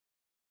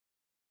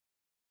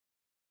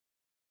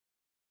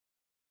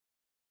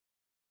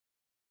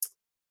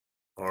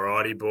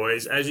Alrighty,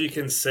 boys. As you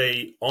can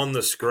see on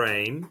the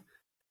screen,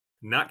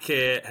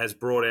 Nutcare has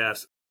brought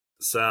out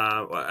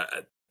some.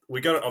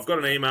 I've got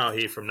an email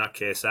here from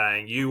Nutcare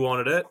saying you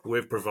wanted it,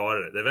 we've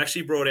provided it. They've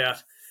actually brought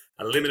out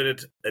a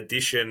limited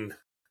edition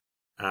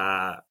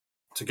to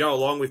go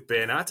along with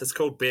Bear Nuts. It's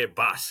called Bear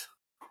Butt.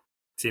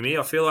 Timmy,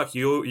 I feel like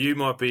you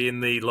might be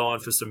in the line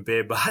for some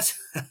Bear Butt.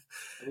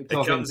 It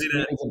comes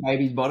in a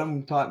baby's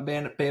bottom type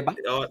bear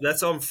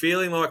butt. I'm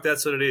feeling like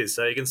that's what it is.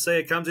 So you can see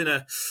it comes in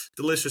a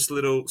delicious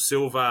little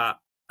silver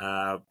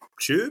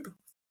tube,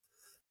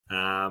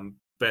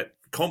 but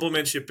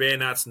complements your Bear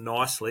Nuts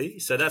nicely.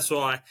 So that's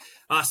why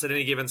us at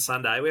Any Given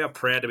Sunday, we are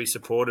proud to be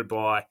supported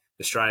by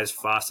Australia's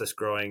fastest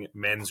growing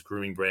men's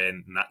grooming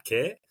brand,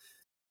 Nutcare.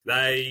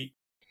 They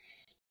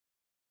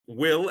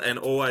will and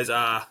always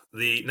are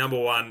the number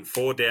one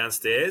for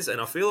downstairs,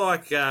 and I feel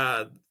like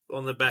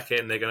on the back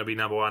end they're going to be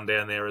number one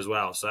down there as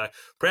well. So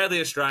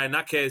proudly Australian,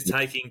 Nutcare is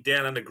taking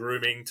down under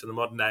grooming to the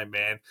modern day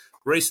man.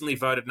 Recently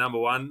voted number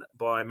one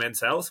by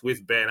Men's Health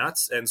with Bear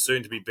Nuts and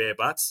soon to be Bear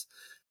Butts.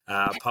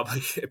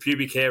 Public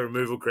pubic hair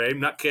removal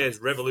cream. Nutcare is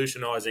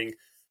revolutionising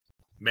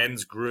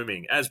men's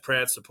grooming. As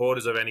proud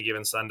supporters of Any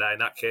Given Sunday,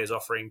 Nutcare is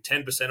offering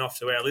 10% off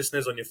to our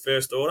listeners on your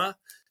first order,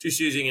 just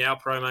using our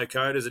promo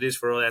code as it is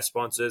for all our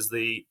sponsors,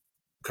 the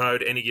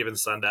code Any Given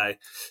Sunday.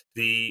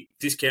 The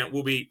discount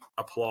will be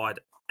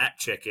applied at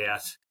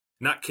checkout.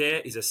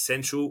 Nutcare is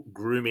essential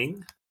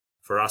grooming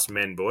for us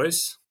men,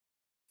 boys.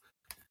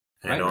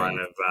 And I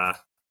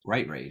have...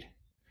 Great read.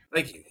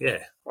 Thank you, yeah.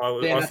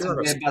 Bear Nuts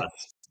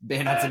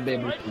and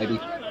Bear Butts, baby.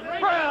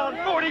 Brown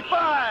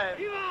 45!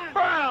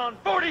 Brown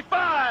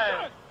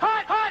 45! Hot,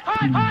 hot,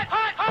 hot, hot,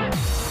 hot, hot!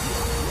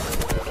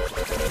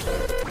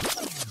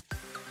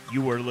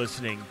 You are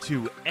listening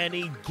to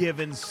Any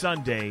Given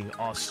Sunday,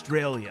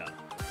 Australia.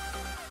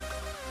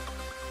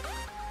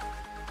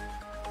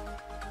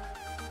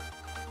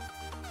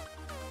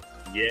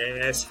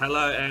 Yes,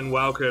 hello and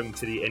welcome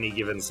to the Any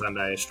Given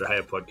Sunday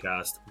Australia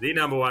podcast, the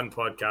number one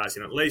podcast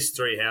in at least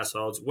 3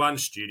 households, 1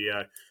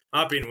 studio,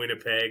 up in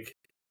Winnipeg,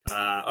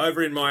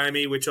 over in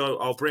Miami, which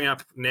I'll bring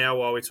up now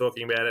while we're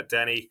talking about it,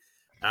 Danny.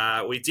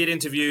 We did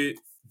interview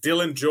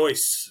Dylan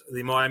Joyce,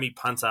 the Miami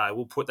punter.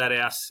 We'll put that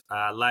out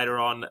later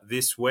on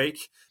this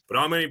week, but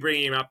I'm only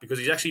bringing him up because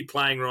he's actually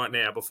playing right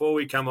now. Before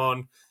we come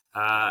on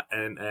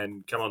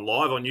and come on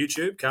live on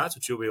YouTube, Carts,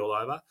 which you'll be all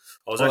over,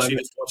 I was actually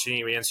just watching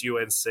him against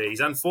UNC. He's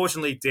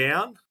unfortunately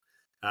down,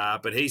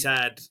 but he's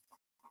had,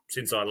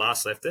 since I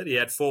last left it, he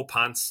had 4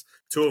 punts,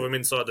 2 of them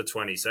inside the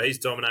 20, so he's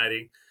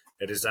dominating.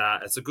 It's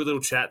a good little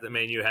chat that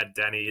me and you had,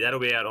 Danny. That'll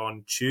be out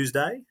on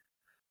Tuesday,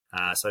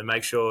 so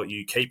make sure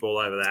you keep all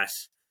over that.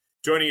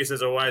 Joining us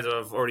as always,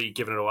 I've already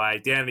given it away,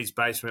 down in his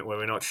basement where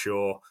we're not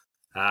sure,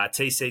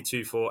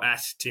 TC24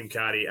 at Tim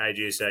Cardy,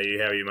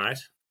 AGSAU. How are you,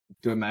 mate?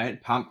 Good,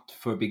 mate. Pumped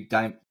for a big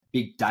day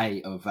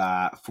of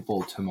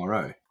football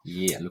tomorrow.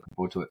 Yeah, looking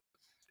forward to it.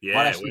 Yeah,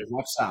 might actually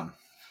watch some.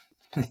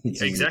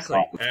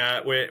 Exactly.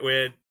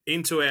 We're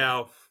into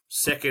our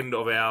second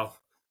of our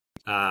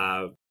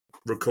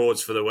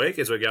records for the week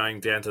as we're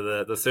going down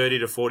to the 30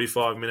 to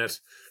 45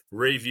 minute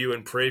review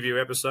and preview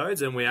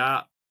episodes, and we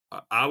are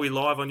we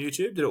live on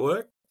YouTube? Did it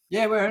work?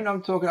 Yeah, we're in.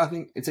 I'm talking. I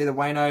think it's either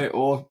Wayno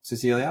or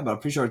Cecilia, but I'm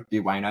pretty sure it'd be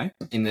Wayno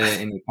in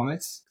the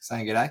comments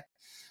saying g'day.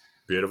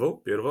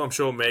 Beautiful. I'm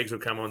sure Megs will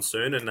come on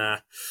soon, and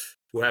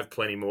we'll have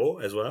plenty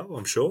more as well,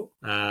 I'm sure.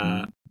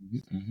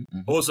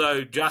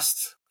 Also,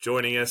 just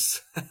joining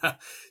us,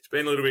 it's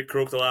been a little bit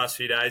crook the last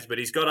few days, but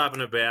he's got up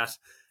and about,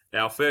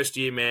 our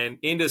first-year man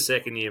into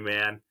second-year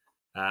man,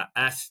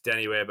 at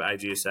Danny Webb,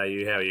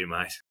 AGSAU. How are you,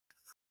 mate?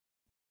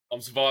 I'm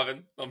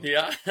surviving. I'm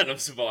here, and I'm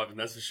surviving,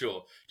 that's for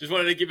sure. Just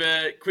wanted to give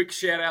a quick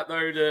shout-out,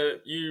 though,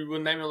 to you.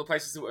 We'll name all the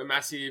places that were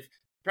massive.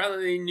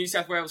 Apparently, the New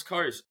South Wales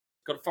Coast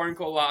got a phone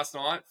call last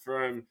night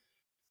from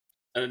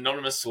an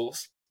anonymous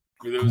source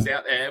who was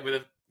out there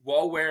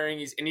while wearing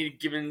his Any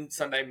Given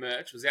Sunday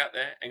merch, was out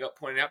there and got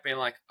pointed out being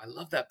like, I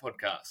love that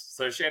podcast.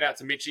 So shout out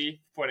to Mitchie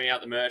for pointing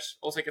out the merch.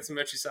 Also get some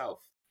merch yourself.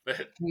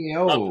 But you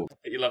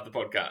love the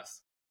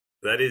podcast.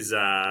 That is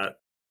a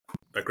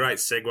great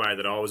segue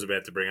that I was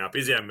about to bring up.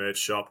 Is our merch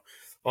shop.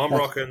 I'm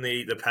rocking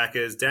the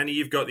Packers. Danny,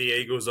 you've got the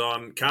Eagles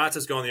on.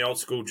 Carter's gone the old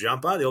school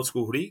jumper, the old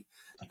school hoodie.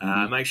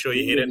 Make sure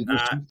you hit it.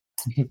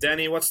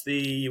 Danny, what's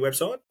the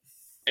website?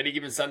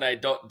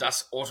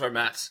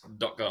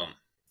 anygivensunday.dustautomat.com.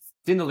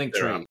 It's in the link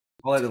tree.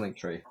 Follow the link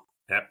tree.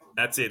 Yep,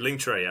 that's it.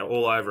 Link tree,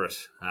 all over it.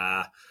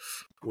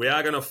 We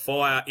are going to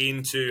fire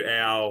into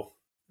our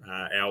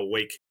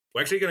week.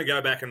 We're actually going to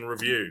go back and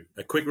review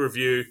a quick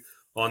review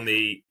on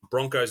the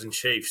Broncos and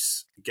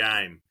Chiefs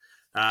game.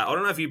 I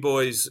don't know if you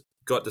boys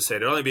got to see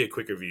it. It'll only be a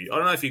quick review. I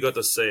don't know if you got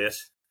to see it.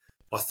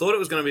 I thought it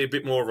was going to be a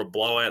bit more of a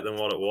blowout than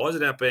what it was.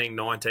 It ended up being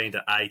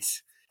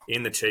 19-8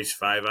 in the Chiefs'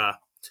 favour.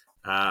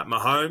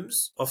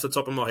 Mahomes, off the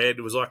top of my head,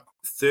 it was like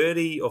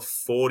 30 or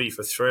 40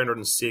 for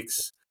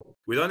 306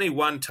 with only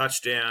 1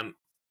 touchdown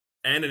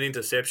and an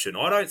interception.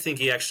 I don't think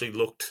he actually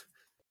looked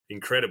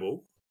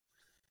incredible.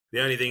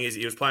 The only thing is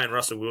he was playing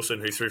Russell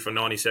Wilson, who threw for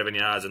 97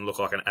 yards and looked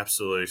like an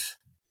absolute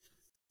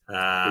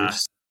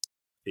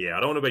Yeah, I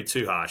don't want to be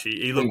too harsh.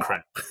 He looked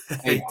crap.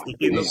 He-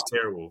 he looked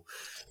terrible.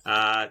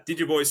 Did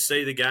you boys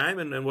see the game,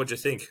 and what'd you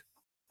think?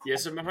 Yeah,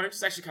 so Mahomes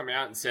has actually come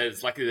out and said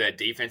it's likely their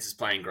defense is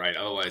playing great.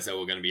 Otherwise, they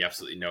were going to be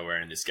absolutely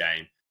nowhere in this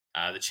game.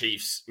 The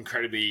Chiefs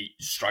incredibly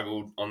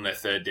struggled on their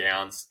third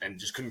downs and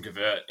just couldn't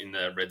convert in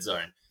the red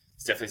zone.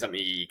 It's definitely something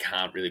you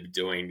can't really be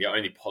doing. The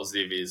only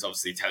positive is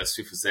obviously Taylor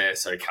Swift was there,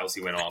 so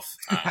Kelsey went off.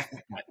 Had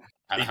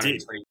He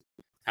did.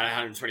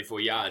 124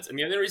 yards. And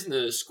the only reason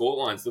the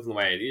scoreline's looking the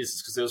way it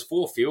is because there was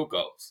 4 field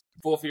goals.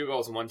 4 field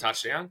goals and 1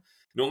 touchdown.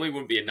 Normally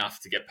wouldn't be enough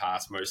to get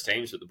past most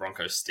teams, but the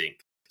Broncos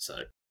stink.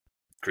 So,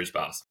 cruise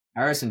past.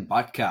 Harrison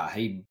Butker,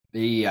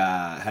 he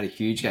had a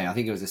huge game. I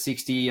think it was a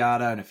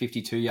 60-yarder and a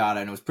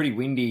 52-yarder, and it was pretty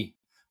windy.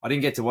 I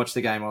didn't get to watch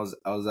the game. I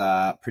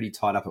was pretty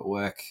tied up at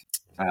work.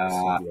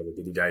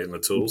 Good day in the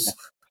tools.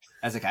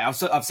 That's okay.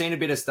 I've seen a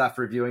bit of stuff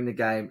reviewing the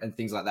game and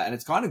things like that, and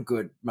it's kind of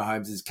good.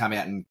 Mahomes has come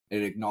out and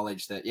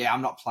acknowledged that, yeah,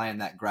 I'm not playing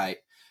that great.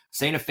 I've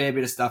seen a fair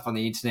bit of stuff on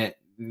the internet,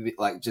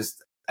 like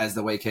just as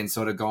the weekend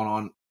sort of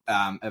gone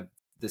on, of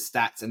the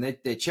stats, and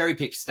they're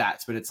cherry-picked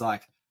stats, but it's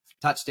like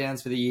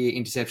touchdowns for the year,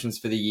 interceptions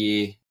for the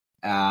year,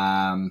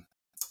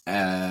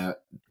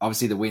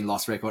 obviously the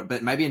win-loss record,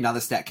 but maybe another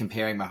stat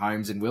comparing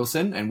Mahomes and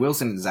Wilson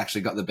has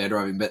actually got the better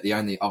of him, but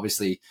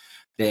obviously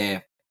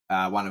they're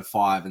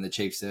 1-5 and the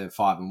Chiefs are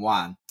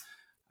 5-1.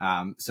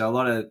 So a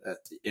lot of,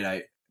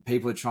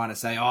 people are trying to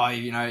say,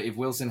 if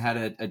Wilson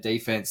had a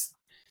defense,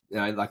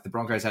 like the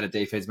Broncos had a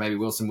defense, maybe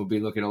Wilson would be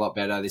looking a lot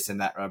better, this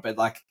and that, right? But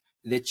like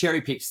they're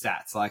cherry-picked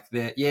stats. Like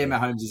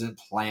Mahomes isn't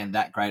playing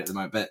that great at the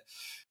moment, but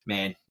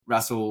man,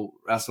 Russell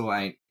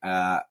ain't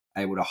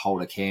able to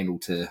hold a candle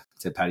to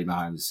Patty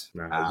Mahomes.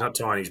 No, he's not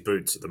tying his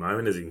boots at the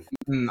moment, is he?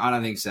 I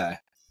don't think so.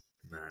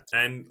 No.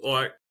 And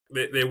like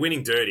they're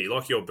winning dirty,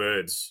 like your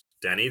birds,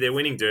 Danny. They're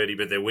winning dirty,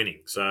 but they're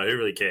winning. So who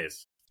really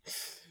cares?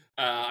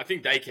 I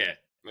think they care.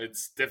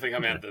 It's definitely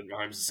come out that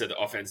Mahomes has said the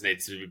offense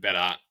needs to be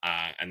better,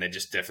 and they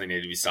just definitely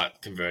need to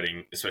start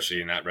converting,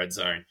 especially in that red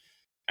zone.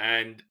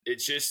 And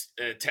it's just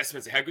a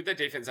testament to how good their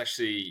defense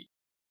actually.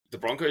 The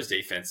Broncos'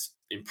 defense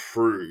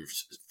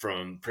improved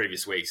from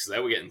previous weeks. So they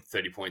were getting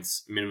 30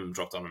 points minimum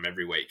dropped on them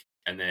every week.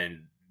 And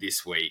then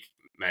this week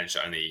managed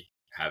to only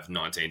have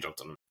 19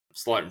 dropped on them.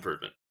 Slight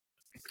improvement.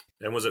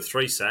 And was it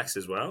 3 sacks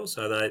as well?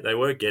 So they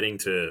were getting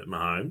to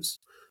Mahomes.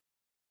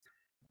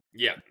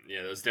 Yeah,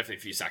 there was definitely a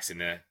few sacks in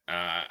there.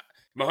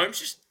 Mahomes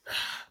just,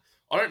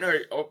 I don't know.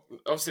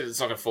 Obviously, it's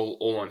not going to fall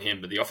all on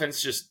him, but the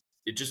offense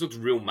it just looks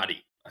real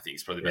muddy. I think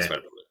it's probably the best way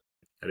to put it.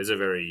 That is a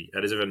very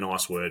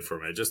nice word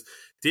from it. Just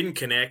didn't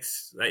connect.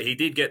 He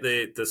did get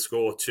the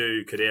score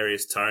to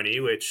Kadarius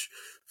Toney, which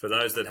for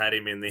those that had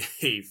him in the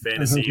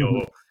fantasy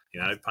or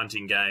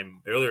punting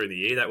game earlier in the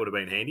year, that would have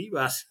been handy.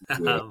 But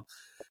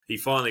he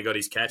finally got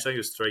his catch. I think it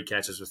was 3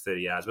 catches for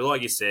 30 yards. But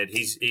like you said,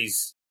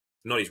 he's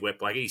not his wet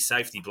blanket. His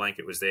safety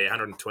blanket was there,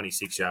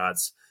 126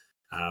 yards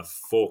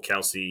for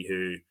Kelsey,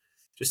 who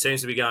just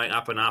seems to be going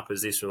up and up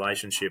as this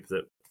relationship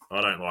that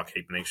I don't like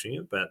keep mentioning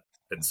it, but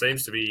it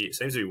seems to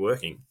be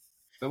working.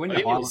 But when I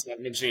think you we start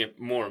mentioning it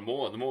more and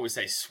more. The more we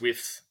say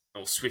Swift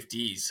or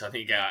Swifties, I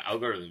think our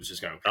algorithm's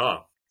just going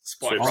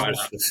spike right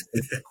up.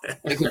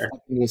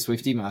 the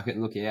Swifty market,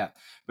 look out.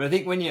 But I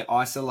think when you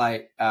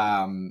isolate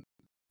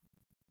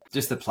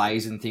just the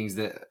plays and things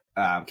that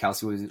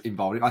Kelsey was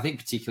involved in, I think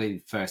particularly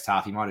the first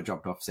half, he might have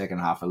dropped off second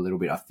half a little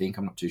bit, I think.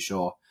 I'm not too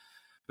sure.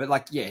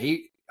 But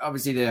he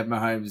obviously the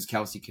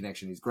Mahomes-Kelsey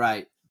connection is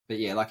great.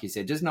 But like you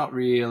said, just not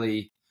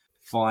really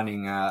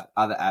finding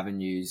other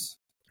avenues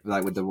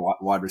like with the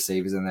wide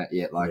receivers and that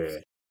yet.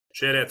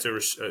 Shout out to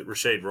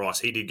Rashid Rice.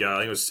 He did go, I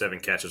think it was 7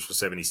 catches for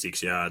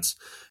 76 yards.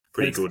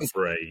 Pretty good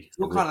free. It's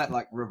all kind of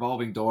that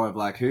revolving door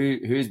of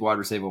who's wide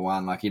receiver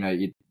one.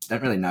 You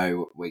don't really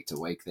know week to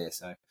week there.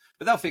 So,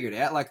 but they'll figure it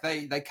out.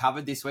 They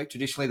covered this week.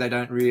 Traditionally, they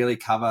don't really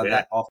cover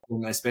that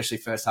often, especially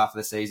first half of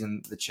the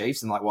season. The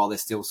Chiefs, and while they're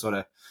still sort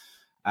of,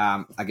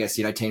 I guess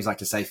teams like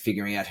to say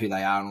figuring out who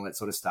they are and all that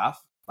sort of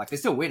stuff. They're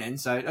still winning,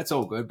 so that's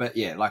all good. But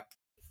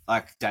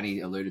like Danny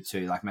alluded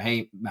to,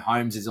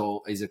 Mahomes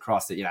is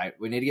across it.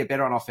 We need to get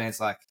better on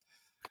offense.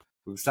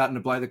 We're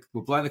starting to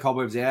we're blowing the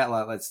cobwebs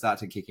out. Let's start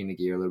to kick into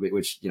gear a little bit,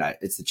 which,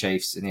 it's the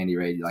Chiefs and Andy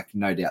Reid.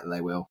 No doubt that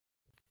they will.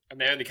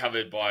 And they only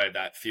covered by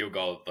that field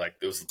goal. There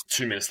was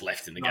 2 minutes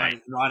left in the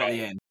game. Right at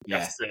the end.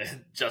 Yeah.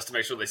 Just to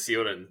make sure they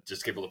sealed it and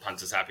just keep all the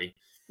punters happy.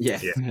 Yeah.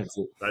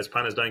 Those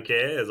punters don't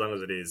care as long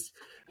as it is.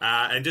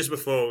 And just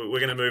before we're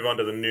going to move on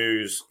to the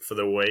news for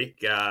the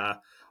week,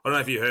 I don't know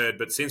if you heard,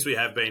 but since we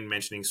have been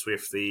mentioning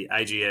Swift, the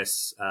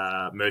AGS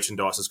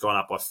merchandise has gone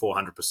up by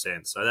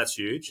 400%. So that's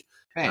huge.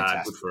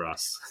 Good for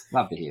us.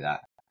 Love to hear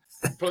that.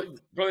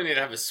 Probably need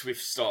to have a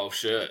Swift style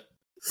shirt.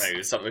 Maybe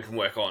it's something we can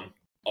work on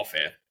off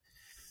air.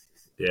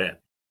 Yeah,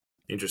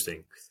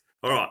 interesting.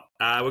 All right,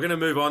 we're going to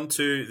move on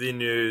to the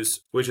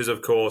news, which is,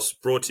 of course,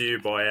 brought to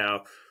you by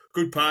our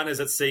good partners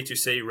at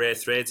C2C Rare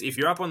Threads. If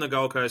you're up on the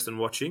Gold Coast and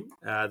watching,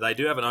 they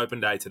do have an open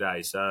day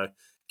today, so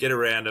get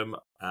around them.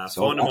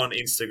 Find them on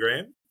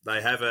Instagram. They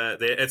have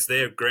it's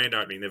their grand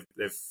opening.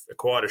 They've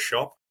acquired a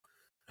shop.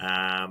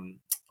 I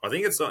I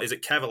think it's not. Is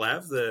it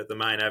Cavalav, the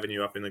main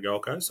avenue up in the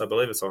Gold Coast? I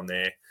believe it's on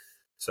there.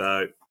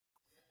 So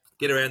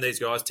get around these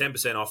guys.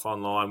 10% off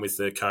online with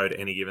the code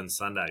Any Given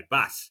Sunday.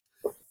 But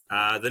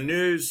the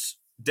news,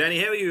 Danny,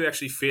 how are you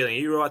actually feeling? Are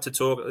you right to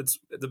talk? It's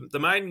the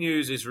main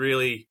news is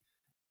really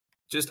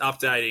just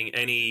updating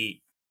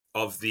any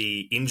of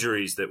the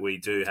injuries that we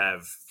do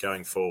have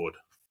going forward.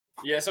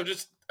 Yes,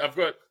 I've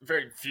got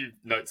very few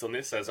notes on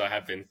this, as I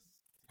have been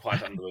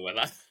quite under the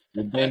weather.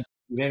 You've been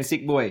a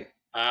sick boy.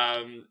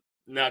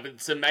 No,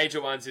 but some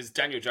major ones is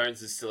Daniel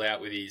Jones is still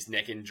out with his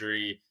neck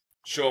injury.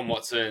 Sean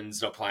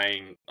Watson's not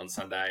playing on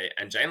Sunday,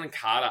 and Jalen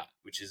Carter,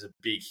 which is a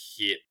big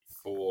hit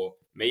for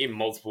me in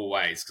multiple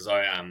ways because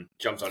I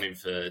jumped on him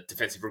for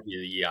Defensive Rookie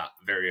of the Year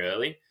very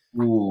early.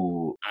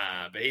 Ooh.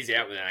 But he's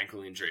out with an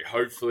ankle injury.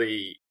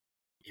 Hopefully,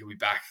 he'll be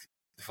back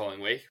the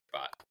following week.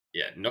 But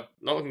yeah, not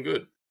looking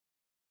good.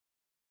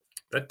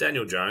 That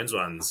Daniel Jones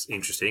one's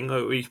interesting.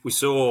 We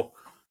saw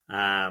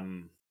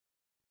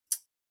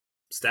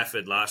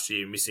Stafford last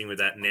year missing with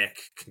that neck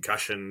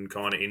concussion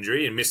kind of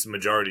injury and missed the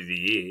majority of the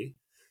year.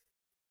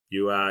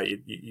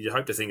 You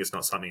hope to think it's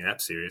not something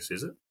that serious,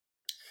 is it?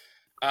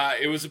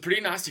 It was a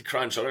pretty nasty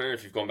crunch. I don't know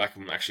if you've gone back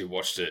and actually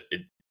watched it.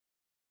 It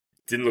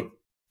didn't look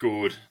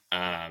good.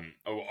 I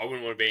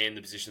wouldn't want to be in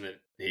the position that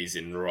he's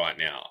in right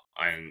now,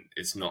 and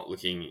it's not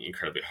looking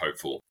incredibly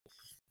hopeful.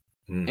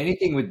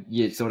 Anything with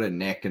your sort of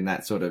neck and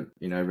that sort of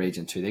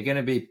region too, they're going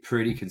to be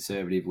pretty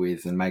conservative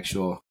with and make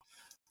sure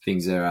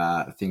things are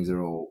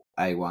all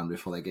A1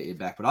 before they get you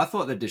back. But I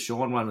thought the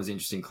Deshaun one was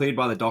interesting, cleared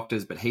by the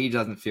doctors, but he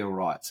doesn't feel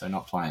right, so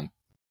not playing.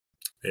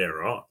 Yeah,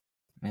 right.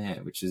 Yeah,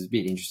 which is a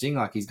bit interesting.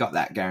 Like he's got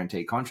that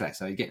guaranteed contract,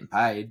 so he's getting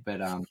paid. But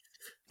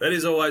that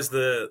is always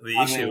the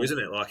issue, isn't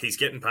it? Like he's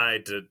getting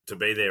paid to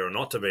be there or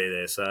not to be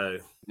there, so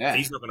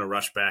he's not going to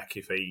rush back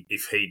if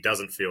he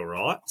doesn't feel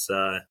right.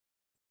 So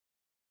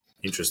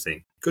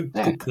interesting. Good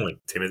point,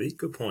 Timothy.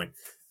 Good point.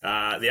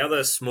 The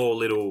other small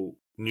little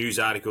news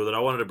article that I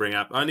wanted to bring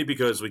up, only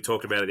because we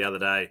talked about it the other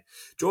day,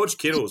 George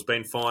Kittle's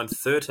been fined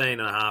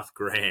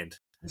 $13,500.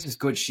 This is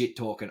good shit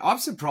talking. I'm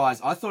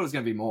surprised. I thought it was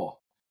going to be more.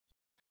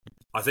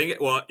 I think,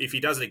 if he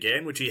does it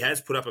again, which he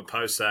has put up a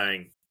post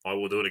saying, I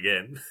will do it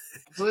again,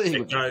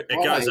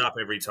 it goes up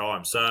every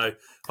time. So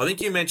I think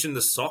you mentioned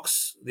the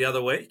socks the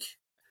other week.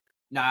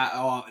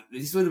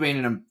 This would have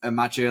been in a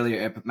much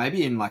earlier,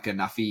 maybe in like a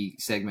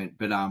Nuffy segment,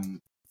 but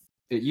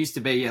it used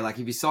to be, like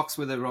if your socks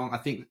were the wrong, I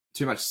think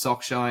too much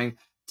sock showing,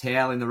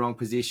 towel in the wrong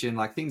position,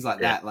 like things like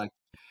that. Like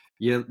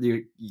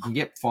you can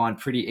get fined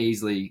pretty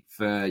easily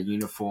for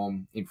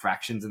uniform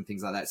infractions and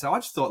things like that. So I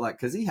just thought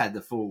because he had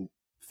the full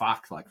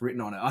fuck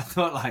written on it, I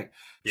thought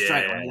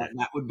straight away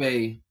that would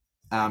be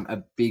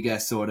a bigger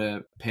sort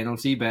of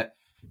penalty. But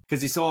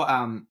because you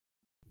saw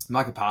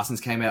Micah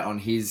Parsons came out on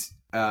his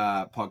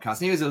podcast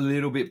and he was a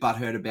little bit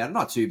butthurt about it,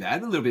 not too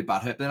bad, a little bit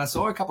butthurt. But then I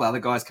saw a couple of other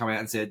guys come out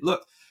and said,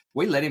 look,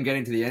 we let him get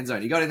into the end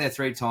zone. He got in there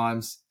 3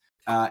 times.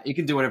 He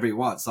can do whatever he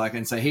wants.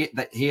 And so he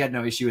had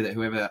no issue with it.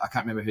 Whoever, I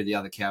can't remember who the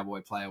other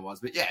Cowboy player was,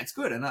 but yeah, it's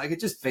good. And it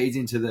just feeds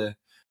into the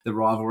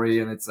rivalry,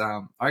 and it's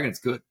I reckon it's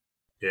good.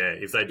 Yeah,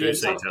 if they do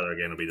see each other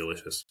again, it'll be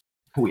delicious.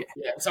 Oh yeah.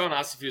 Yeah. Someone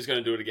asked if he was going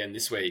to do it again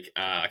this week.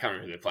 I can't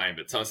remember who they're playing,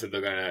 but someone said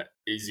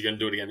is he going to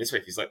do it again this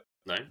week? He's like,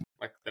 no,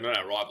 they're not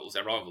our rivals.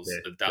 Our rivals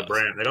are Dallas.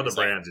 They got the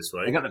Browns this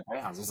week. They got the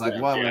Browns. It's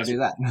why would I do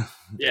that?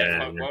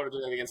 Yeah, why would I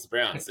do that against the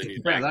Browns?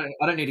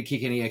 I don't need to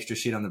kick any extra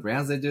shit on the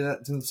Browns. They do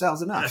that to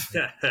themselves enough.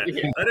 They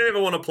don't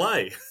even want to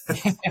play.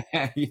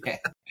 But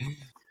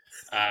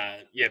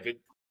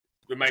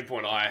the main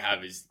point I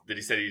have is that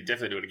he said he'd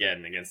definitely do it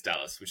again against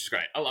Dallas, which is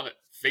great. I love it.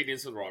 Feed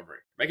into the rivalry.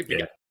 Make it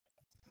bigger.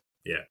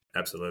 Yeah,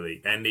 absolutely.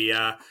 And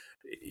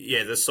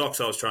the socks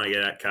I was trying to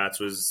get at, Carts,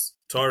 was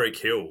Tyreek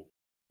Hill.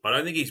 I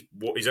don't think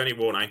he's only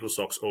worn ankle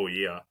socks all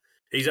year.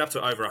 He's up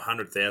to over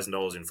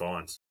 $100,000 in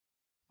fines.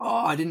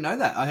 Oh, I didn't know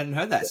that. I hadn't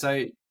heard that.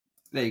 So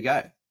there you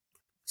go.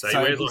 So he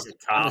wears like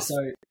a calf.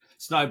 So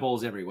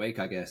snowballs every week,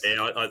 I guess.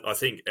 Yeah, I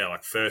think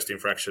first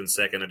infraction,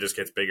 second, it just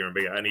gets bigger and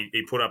bigger. And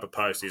he put up a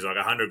post. He's like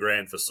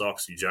 $100,000 for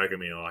socks. You joking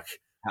me?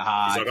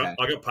 I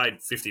got paid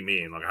 $50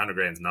 million.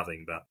 $100,000 is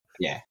nothing, but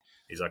yeah.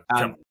 He's like,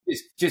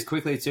 just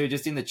quickly too,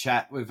 just in the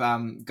chat, we've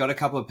got a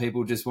couple of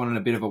people just wanting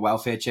a bit of a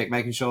welfare check,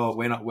 making sure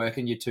we're not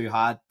working you too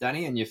hard,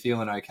 Danny, and you're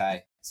feeling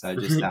okay. So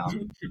there's a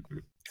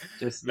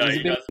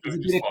bit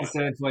of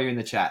concern for you in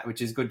the chat,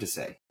 which is good to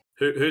see.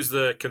 Who's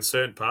the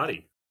concerned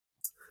party?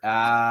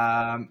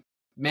 Megs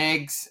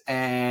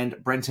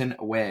and Brenton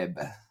Webb.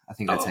 I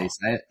think that's how you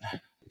say it.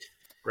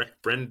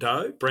 Brenton.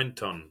 I think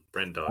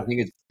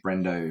it's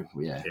Brendo.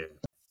 Yeah.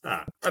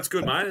 That's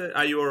good, mate.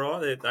 Are you all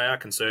right? They are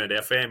concerned.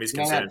 Our fam is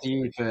concerned. Thank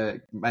you for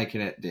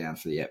making it down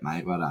for the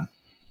mate. Well done.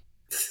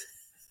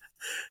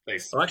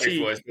 Thanks.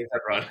 Actually, Thanks, boys.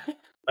 Right.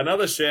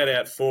 Another shout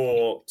out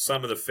for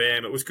some of the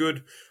fam. It was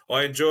good.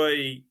 I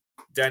enjoy,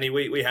 Danny,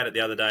 we had it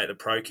the other day at the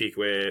Pro Kick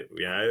where,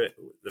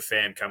 the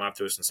fam come up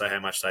to us and say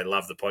how much they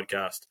love the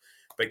podcast.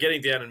 But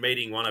getting down and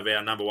meeting one of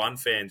our number one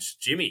fans,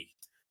 Jimmy,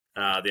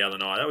 the other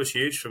night, that was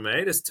huge for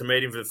me, just to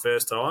meet him for the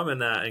first time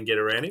and get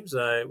around him.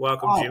 So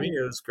welcome, Jimmy.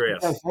 It was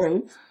great.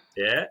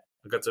 Yeah,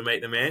 I got to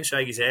meet the man,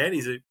 shake his hand.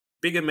 He's a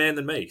bigger man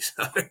than me.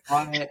 So.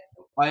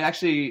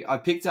 I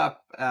picked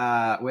up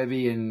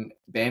Webby and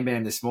Bam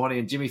Bam this morning,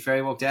 and Jimmy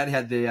Ferry walked out. He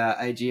had the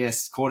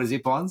AGS quarter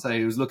zip on, so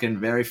he was looking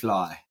very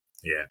fly.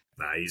 Yeah,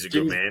 he's a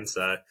good man.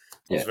 So I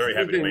was very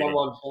happy to He's meet been him.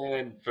 one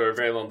fan for a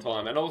very long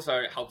time, and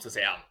also helps us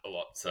out a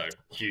lot. So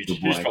huge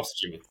props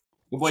to Jimmy.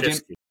 Good boy, Jim.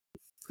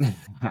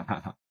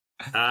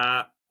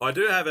 I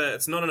do have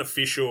it's not an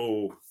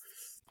official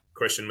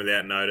question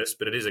without notice,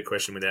 but it is a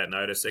question without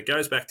notice. It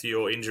goes back to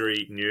your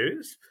injury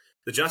news.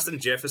 The Justin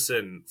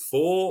Jefferson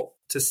 4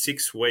 to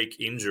 6 week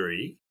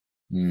injury,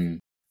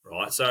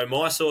 right? So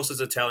my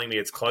sources are telling me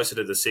it's closer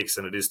to the 6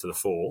 than it is to the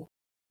 4.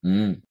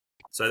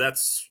 So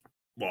that's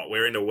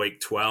we're into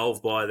week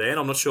 12 by then.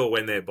 I'm not sure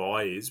when their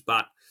bye is,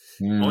 but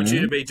I want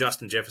you to be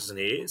Justin Jefferson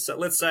here. So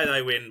let's say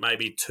they win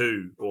maybe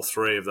 2 or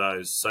 3 of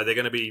those. So they're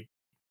going to be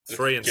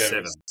 3 and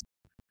 7.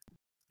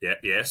 Yeah,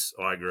 yes,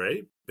 I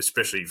agree,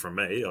 especially from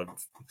me.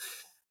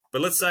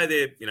 But let's say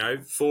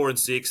they're 4 and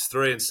 6,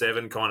 3 and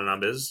 7 kind of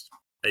numbers.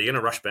 Are you going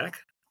to rush back?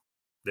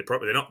 They're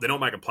not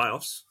making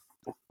playoffs.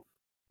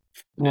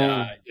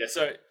 Yeah.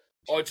 So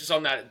just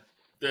on that,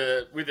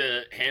 with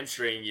a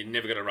hamstring, you're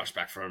never going to rush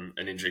back from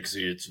an injury because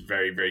it's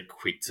very, very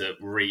quick to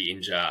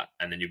re-injure,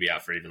 and then you'll be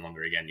out for even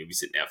longer again. You'll be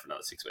sitting out for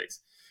another 6 weeks.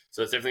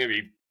 So it's definitely going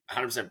to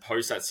be 100%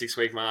 post that 6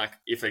 week mark.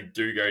 If they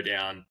do go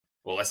down,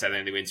 well, let's say they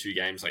only win 2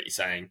 games, like you're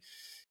saying,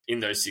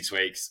 in those 6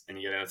 weeks,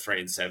 and you go down to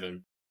 3 and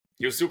 7,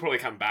 you'll still probably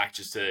come back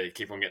just to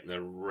keep on getting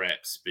the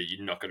reps, but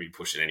you're not going to be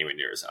pushing anywhere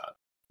near as hard.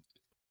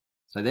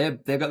 So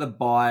they've got the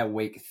bye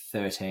week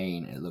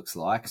 13, it looks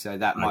like. So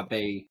that might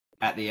be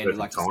at the end,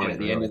 like you said, at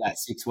the end of that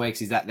 6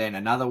 weeks. Is that then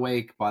another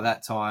week? By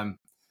that time,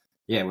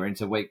 we're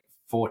into week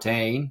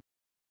 14.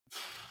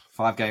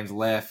 5 games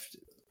left.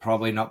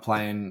 Probably not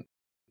playing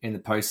in the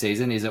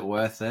postseason. Is it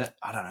worth it?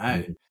 I don't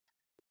know.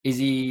 Is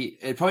he?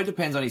 It probably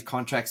depends on his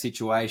contract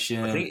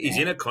situation. I think he's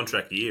in a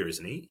contract year,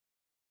 isn't he?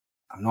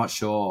 I'm not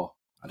sure.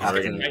 He's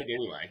getting paid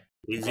anyway.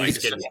 He's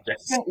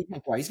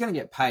going to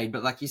get paid,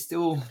 but like he's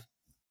still,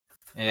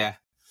 I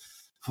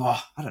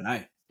don't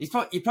know. You're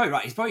probably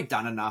right. He's probably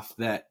done enough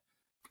that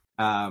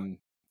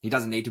he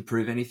doesn't need to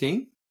prove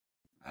anything.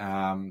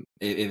 If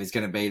it's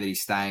going to be that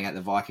he's staying at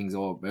the Vikings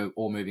or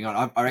moving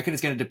on, I reckon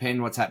it's going to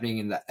depend what's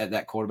happening at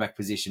that quarterback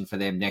position for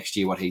them next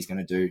year. What he's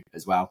going to do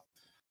as well,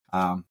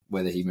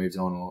 whether he moves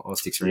on or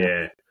sticks around.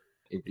 Yeah,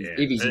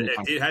 if he's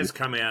it has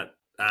come out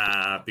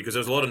because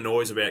there's a lot of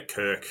noise about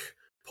Kirk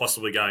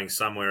possibly going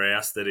somewhere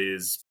else that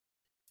is,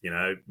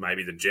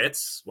 maybe the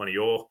Jets, one of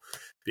your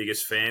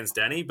biggest fans,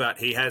 Danny. But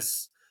he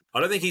has. I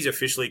don't think he's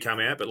officially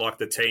come out, but like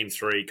the Team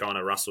 3 kind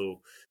of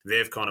Russell,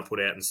 they've kind of put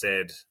out and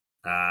said,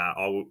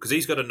 I will, because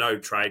he's got a no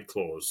trade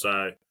clause,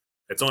 so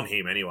it's on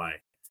him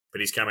anyway.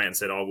 But he's come out and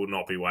said, I will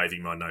not be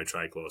waiving my no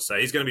trade clause. So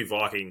he's going to be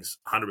Vikings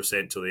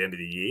 100% till the end of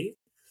the year.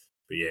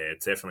 But yeah,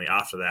 it's definitely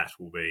after that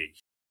will be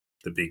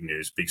the big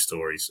news, big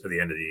stories at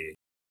the end of the year.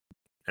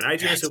 And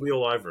AGS will be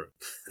all over it.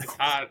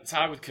 It's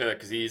hard with Kirk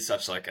because he is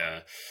such like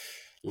a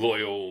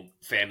loyal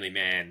family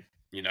man.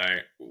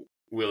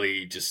 Will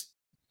he just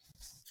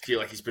feel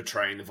like he's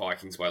betraying the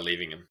Vikings by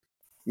leaving him?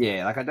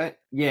 Yeah, I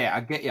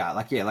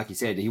get like you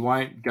said, he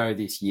won't go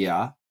this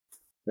year,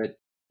 but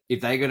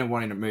if they're going to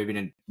want him to move in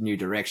a new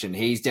direction,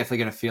 he's definitely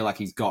going to feel like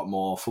he's got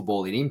more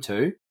football in him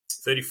too.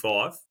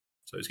 35,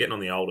 so he's getting on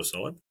the older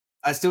side.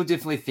 I still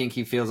definitely think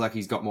he feels like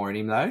he's got more in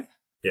him though.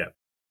 Yeah.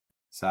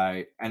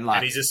 So, and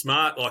he's a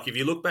smart, like if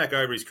you look back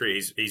over his career,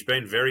 he's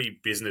been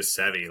very business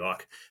savvy.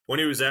 Like when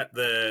he was at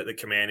the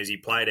Commanders, he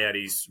played out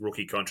his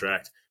rookie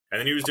contract and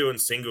then he was doing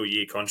single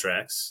year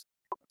contracts.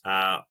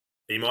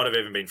 He might have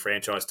even been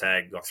franchise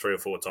tagged like 3 or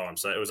 4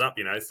 times. So it was up,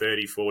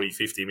 30, 40,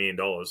 $50 million.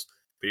 But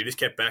he just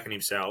kept backing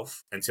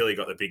himself until he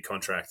got the big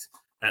contract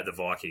at the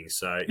Vikings.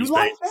 So he's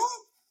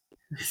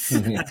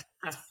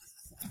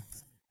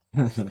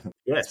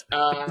Yes.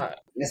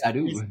 Yes, I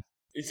do.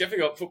 He's definitely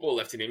got football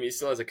left in him. He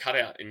still has a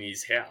cutout in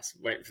his house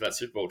waiting for that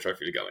Super Bowl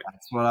trophy to go in.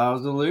 That's what I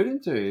was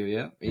alluding to,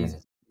 yeah. He's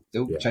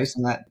still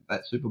chasing that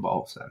Super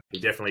Bowl. So he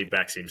definitely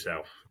backs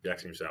himself.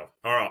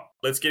 All right,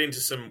 let's get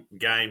into some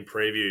game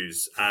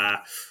previews.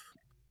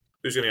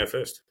 Who's going to go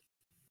first?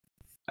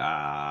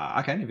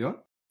 I can if you want.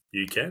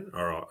 You can?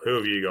 All right. Who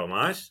have you got,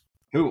 mate?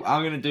 Cool.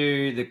 I'm going to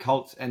do the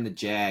Colts and the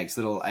Jags,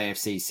 little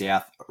AFC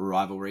South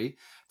rivalry.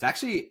 It's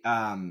actually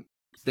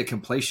the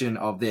completion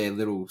of their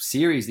little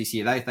series this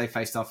year. They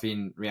faced off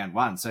in round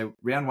 1. So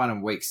round 1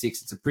 and week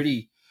 6, it's a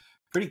pretty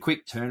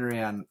quick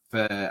turnaround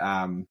for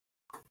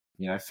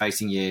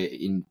facing your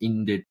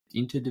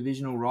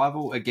interdivisional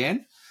rival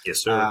again.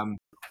 Yes, sir.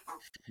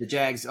 The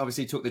Jags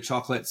obviously took the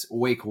chocolates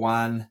week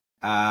 1,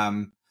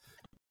 and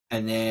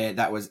then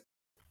that was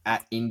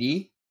at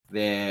Indy.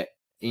 They're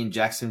in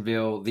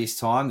Jacksonville this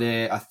time.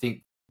 I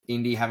think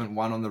Indy haven't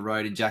won on the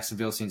road in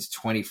Jacksonville since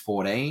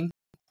 2014.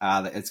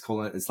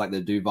 It's like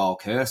the Duval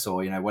curse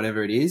or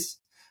whatever it is.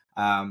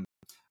 A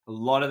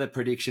lot of the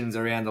predictions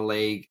around the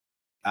league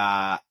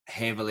are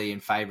heavily in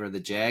favor of the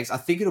Jags. I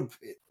think it'll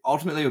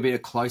be a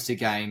closer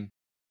game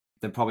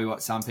than probably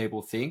what some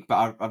people think,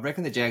 but I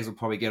reckon the Jags will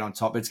probably get on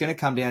top. But it's going to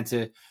come down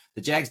to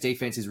the Jags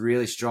defense is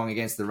really strong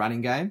against the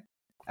running game.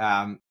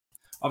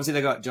 Obviously,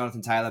 they got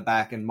Jonathan Taylor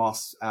back, and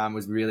Moss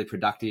was really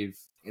productive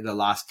in the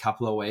last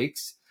couple of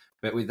weeks.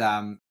 But with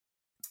AR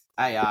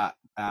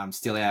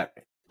still out,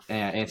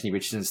 Anthony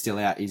Richardson still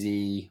out. Is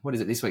he? What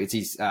is it this week? It's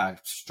his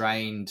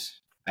strained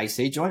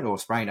AC joint or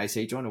sprained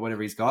AC joint or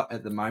whatever he's got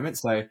at the moment.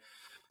 So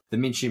the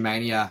Minshew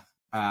mania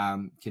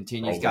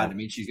continues. Gardner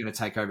Minshew's going to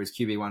take over as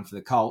QB1 for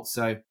the Colts.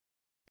 So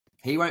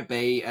he won't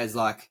be as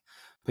like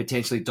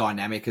potentially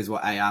dynamic as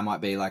what AR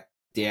might be like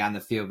down the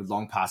field with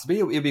long passes. But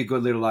he'll be a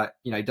good little like,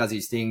 you know, he does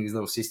his thing, his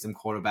little system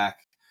quarterback.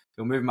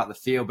 He'll move him up the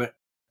field, but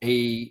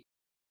he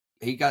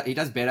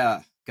does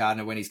better,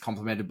 Gardner, when he's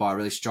complemented by a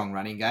really strong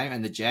running game.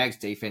 And the Jags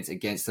defense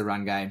against the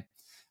run game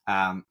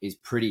is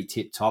pretty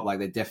tip top. Like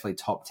they're definitely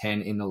top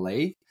 10 in the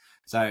league.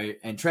 So,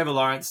 and Trevor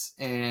Lawrence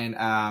and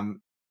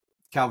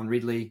Calvin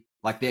Ridley,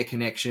 like their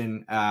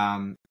connection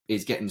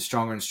is getting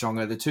stronger and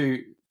stronger. The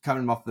two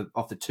coming off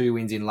the 2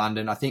 wins in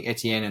London. I think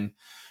Etienne and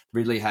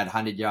Ridley had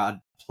 100-yard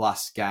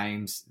plus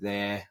games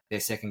their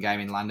second game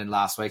in London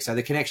last week. So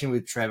the connection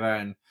with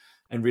Trevor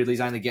and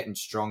Ridley's only getting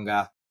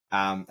stronger.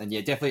 And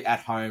yeah, definitely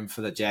at home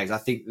for the Jags. I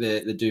think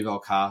the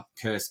Duval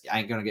curse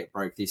ain't going to get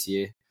broke this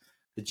year.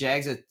 The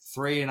Jags are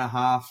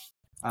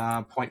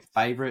 3.5 point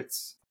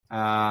favourites.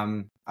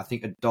 I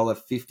think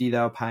 $1.50 they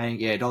were paying.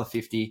 Yeah,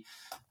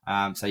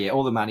 $1.50. So yeah,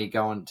 all the money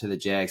going to the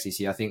Jags this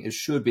year. I think it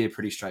should be a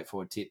pretty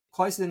straightforward tip.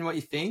 Closer than what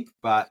you think,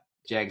 but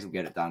Jags will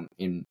get it done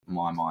in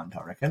my mind,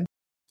 I reckon.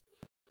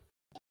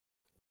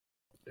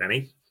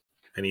 Danny,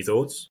 any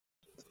thoughts?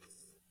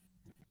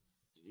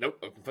 Nope,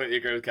 I completely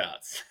agree with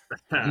Cards.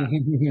 I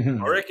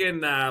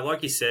reckon,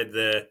 like you said,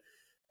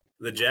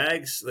 the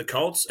Jags, the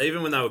Colts,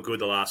 even when they were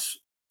good the last,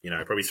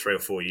 probably 3 or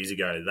 4 years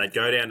ago, they'd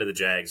go down to the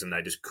Jags and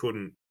they just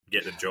couldn't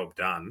get the job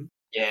done.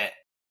 Yeah.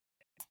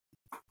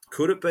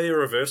 Could it be a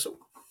reversal?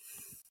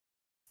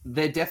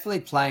 They're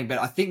definitely playing, but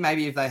I think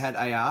maybe if they had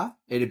AR,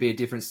 it'd be a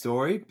different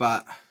story.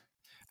 But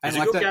he's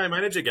a good game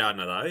manager,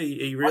 Gardner, though.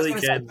 He really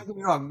can. Don't get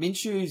me wrong,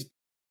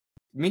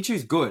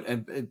 Minshew's good,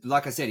 and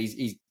like I said,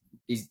 he's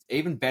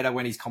even better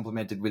when he's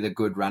complemented with a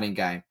good running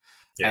game.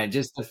 Yeah. And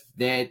just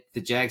the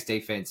Jags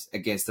defense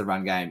against the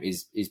run game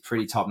is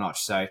pretty top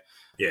notch. So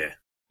yeah,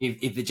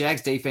 if the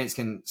Jags defense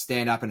can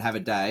stand up and have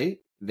a day,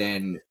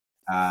 then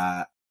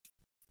I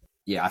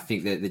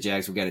think that the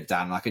Jags will get it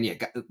done.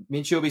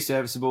 Minshew will be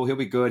serviceable. He'll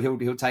be good.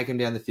 He'll take him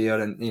down the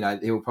field, and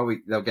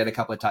they'll get a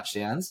couple of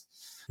touchdowns.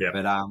 Yeah.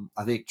 But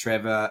I think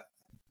Trevor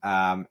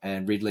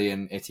and Ridley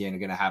and Etienne are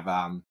going to have.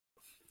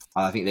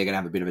 I think they're going to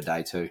have a bit of a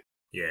day too.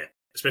 Yeah,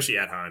 especially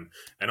at home.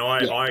 And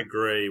I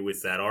agree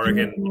with that. I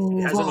reckon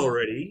it hasn't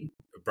already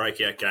a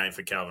breakout game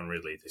for Calvin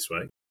Ridley this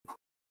week.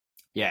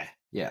 Yeah,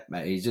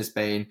 mate. He's just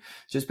been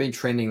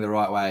trending the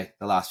right way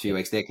the last few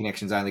weeks. Their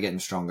connection's only getting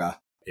stronger.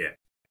 Yeah.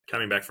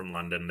 Coming back from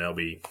London, they'll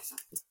be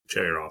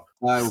cherry ripe.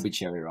 It will be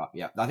cherry ripe,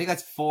 yeah. I think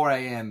that's 4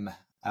 a.m.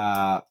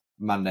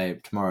 Monday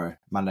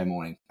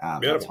morning.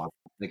 That's time.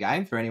 The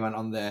game. For anyone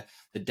on the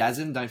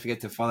DAZN, don't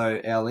forget to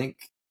follow our link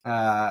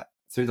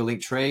through the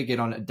link tree. Get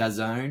on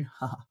DAZN.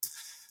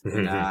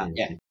 Yeah.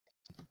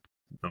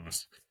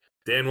 Nice.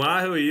 Dan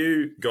Wah, who are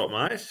you got,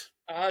 mate?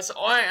 So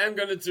I am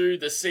going to do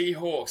the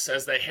Seahawks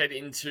as they head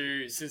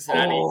into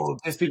Cincinnati. Oh,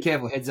 just be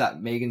careful. Heads up.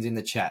 Megan's in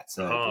the chat.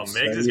 So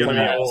Megs is going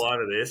to be all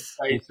over this.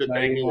 The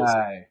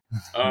Bengals.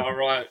 All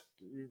right.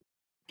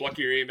 Block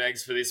your ear,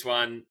 Megs, for this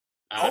one.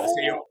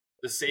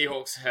 The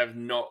Seahawks have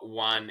not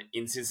won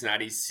in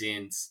Cincinnati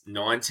since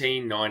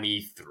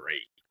 1993.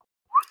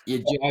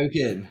 You're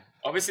joking.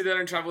 Obviously, they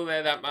don't travel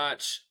there that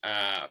much,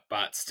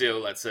 but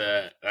still,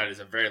 that is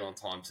a very long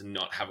time to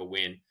not have a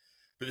win.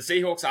 But the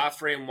Seahawks are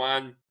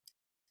 3-1.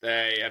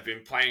 They have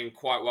been playing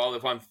quite well.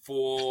 They've won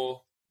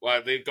 4.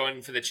 Well, they've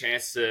gone for the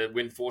chance to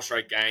win 4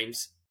 straight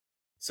games.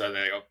 So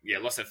they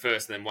lost their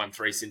first and then won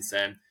 3 since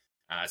then.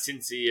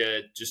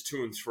 Cincy just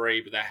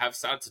 2-3, but they have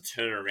started to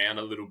turn around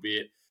a little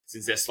bit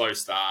since their slow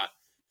start,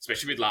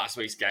 especially with last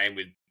week's game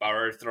with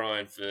Burrow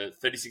throwing for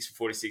 36 for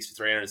 46 for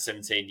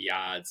 317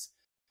 yards.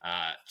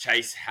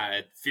 Chase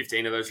had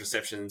 15 of those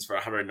receptions for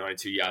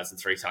 192 yards and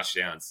 3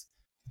 touchdowns.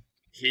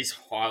 His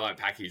highlight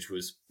package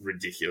was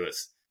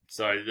ridiculous.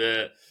 So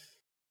the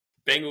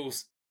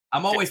Bengals...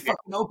 I'm always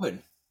fucking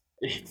open.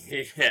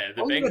 Yeah,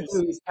 All you got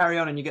to do is carry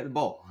on and you get the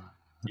ball.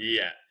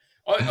 Yeah.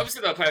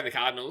 Obviously, they're playing the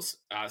Cardinals.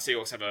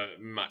 Seahawks have a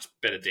much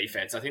better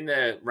defense. I think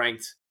they're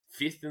ranked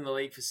 5th in the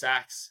league for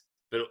sacks,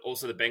 but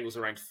also the Bengals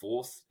are ranked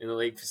 4th in the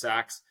league for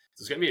sacks.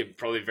 So it's going to be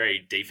probably a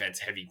very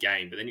defense-heavy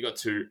game. But then you've got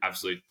 2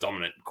 absolute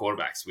dominant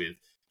quarterbacks with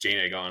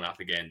Geno going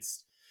up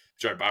against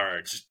Joe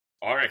Burrow.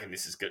 I reckon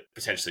this is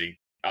potentially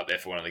up there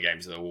for one of the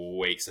games of the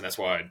weeks, and that's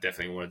why I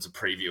definitely wanted to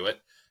preview it.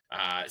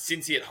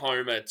 Cincy at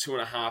home are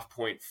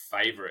 2.5-point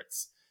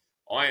favourites.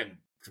 I am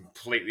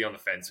completely on the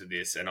fence with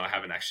this, and I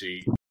haven't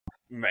actually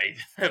made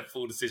a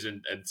full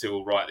decision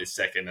until right this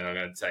second, and I'm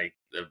going to take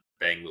the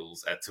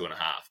Bengals at 2.5.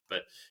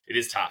 But it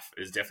is tough.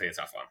 It is definitely a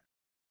tough one.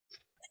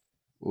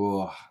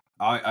 Oh,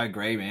 I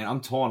agree, man.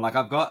 I'm torn.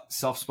 I've got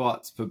soft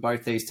spots for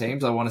both these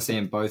teams. I want to see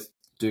them both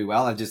do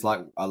well.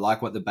 I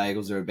like what the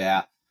Bagels are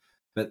about.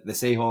 But the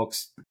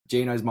Seahawks,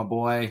 Geno's my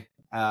boy.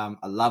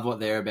 I love what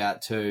they're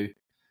about too.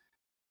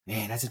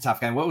 Man, that's a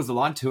tough game. What was the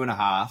line?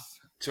 2.5.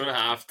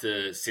 2.5 to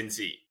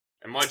Cincy.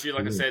 And mind you,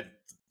 like I said,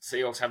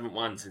 Seahawks haven't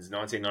won since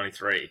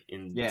 1993.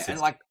 And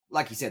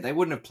like you said, they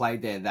wouldn't have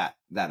played there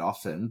that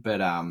often.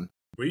 But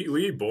were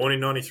you born in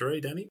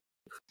 '93, Danny?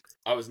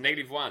 I was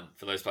 -1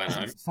 for those playing at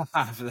home.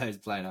 For those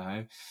playing at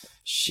home.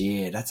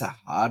 Shit, that's a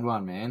hard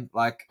one, man.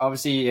 Like,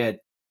 obviously, yeah,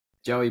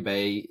 Joey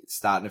B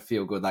starting to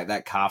feel good. Like,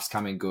 that calf's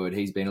coming good.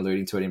 He's been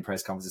alluding to it in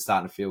press conferences,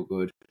 starting to feel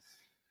good.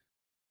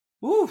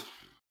 Woo.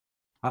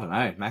 I don't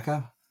know,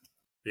 Macca.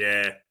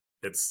 Yeah,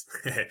 it's.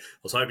 I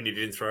was hoping you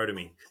didn't throw to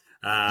me.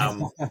 I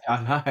know,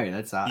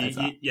 that's hard.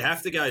 You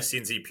have to go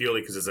Cincy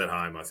purely because it's at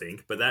home, I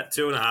think. But that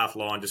 2.5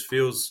 line just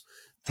feels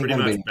pretty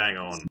much bang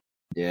on.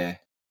 Yeah.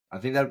 I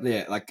think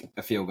like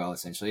a field goal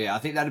essentially. Yeah, I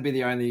think that'd be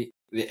the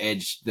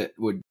edge that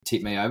would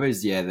tip me over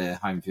is the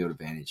home field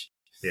advantage.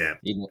 Yeah,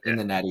 in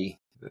the natty.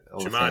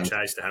 Jamar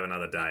Chase to have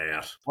another day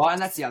out. Well, and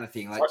that's the other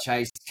thing. Like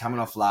Chase coming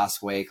off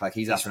last week, like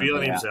he's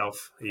feeling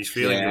himself. He's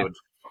feeling good.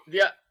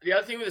 The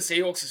other thing with the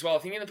Seahawks as well, I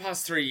think in the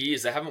past 3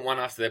 years they haven't won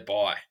after their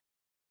bye.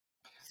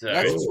 So,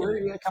 that's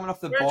true. Yeah, coming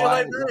off the bye.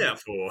 Where'd you lay that out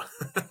for?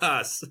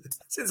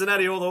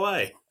 Cincinnati all the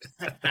way.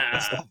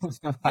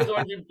 I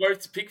wanted you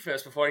both to pick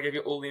first before I gave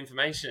you all the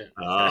information.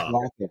 Oh, I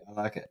like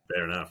it.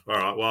 Fair enough. All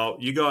right. Well,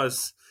 you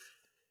guys,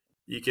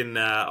 you can.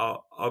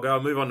 I'll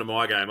move on to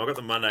my game. I've got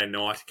the Monday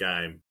night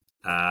game.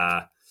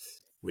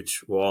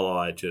 Which while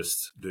I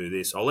just do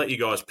this, I'll let you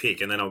guys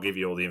pick, and then I'll give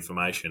you all the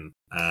information.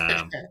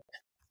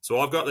 So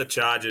I've got the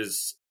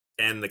Chargers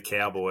and the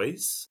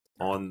Cowboys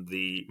on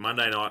the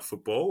Monday Night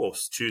Football, or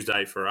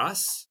Tuesday for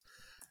us.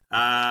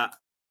 Cowboys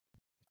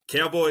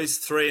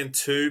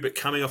 3-2, but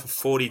coming off a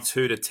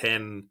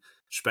 42-10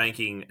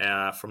 spanking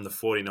from the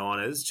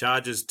 49ers.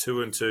 Chargers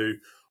 2-2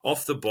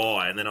 off the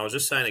bye. And then I was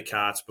just saying to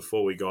Carts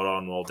before we got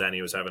on, while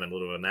Danny was having a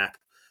little of a nap,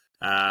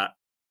 that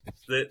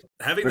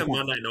having the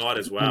Monday night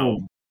as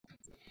well,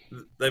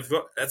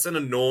 that's an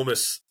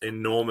enormous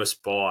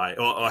buy,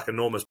 or like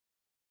enormous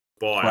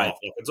buy off. Like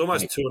it's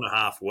almost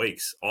 2.5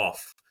 weeks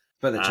off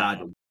for the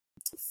Chargers.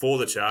 For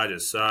the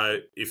Chargers.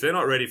 So if they're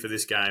not ready for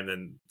this game,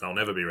 then they'll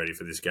never be ready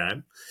for this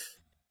game.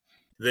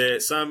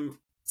 There's some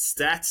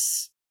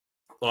stats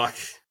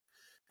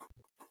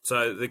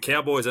so the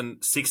Cowboys are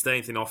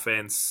 16th in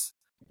offense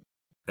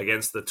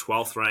against the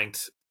 12th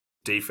ranked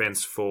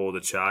defense for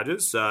the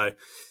Chargers. So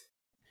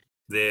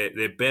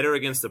they're better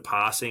against the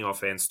passing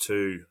offense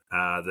too,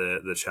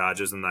 the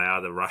Chargers, than they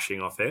are the rushing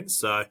offense.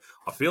 So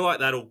I feel like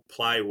that'll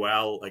play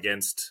well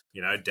against,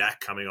 Dak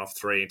coming off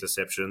 3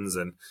 interceptions,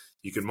 and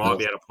might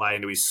be able to play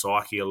into his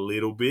psyche a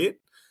little bit.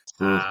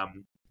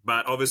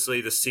 But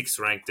obviously the 6th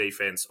ranked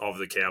defense of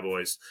the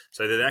Cowboys.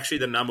 So they're actually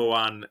the number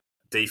 1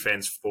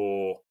 defense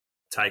for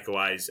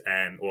takeaways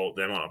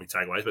they might not be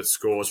takeaways, but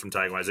scores from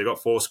takeaways. They've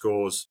got 4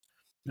 scores,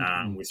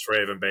 with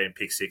 3 of them being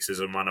pick sixes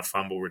and 1 a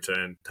fumble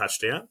return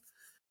touchdown.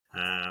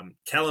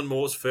 Kellen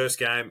Moore's first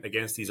game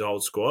against his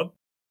old squad.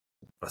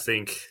 I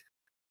think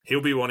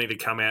he'll be wanting to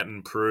come out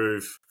and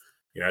prove,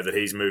 that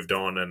he's moved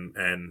on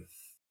and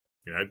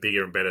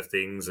bigger and better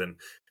things and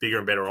bigger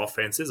and better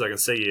offenses. I can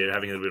see you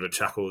having a bit of a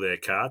chuckle there,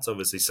 Carts.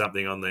 Obviously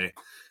something on the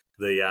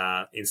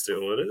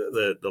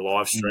Insta, the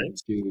live stream.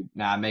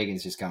 Nah,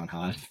 Megan's just going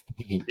home.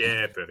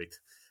 Yeah, perfect.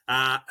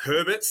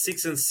 Herbert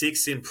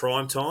 6-6 in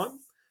prime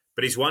time,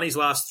 but he's won his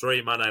last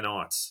 3 Monday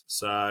nights.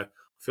 So I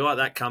feel like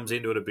that comes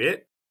into it a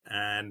bit.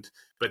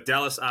 But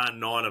Dallas are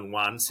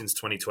 9-1 since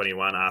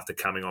 2021 after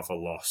coming off a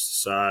loss.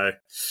 So,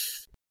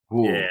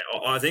 yeah,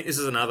 I think this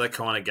is another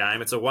kind of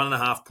game. It's a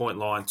 1.5 point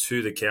line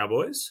to the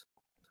Cowboys,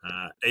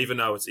 even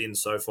though it's in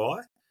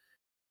SoFi.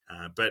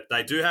 But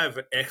they do have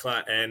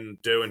Eckler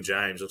and Derwin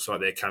James. Looks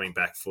like they're coming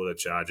back for the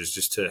Chargers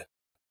just to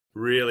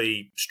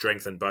really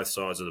strengthen both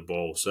sides of the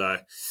ball. So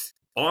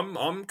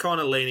I'm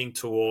kind of leaning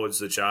towards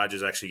the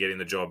Chargers actually getting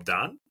the job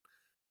done,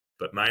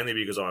 but mainly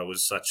because I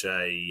was such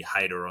a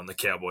hater on the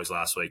Cowboys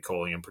last week,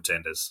 calling them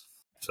pretenders.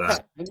 So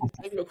you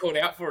got called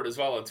out for it as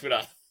well on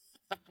Twitter.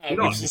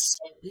 Which is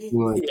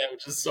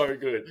so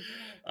good.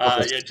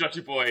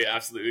 Jotchy Boy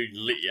absolutely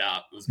lit you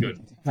up. It was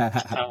good.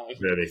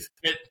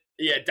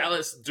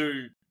 Dallas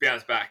do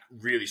bounce back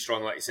really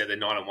strong. Like you said, they're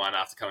 9-1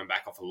 after coming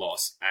back off a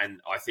loss. And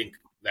I think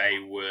they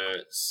were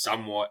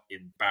somewhat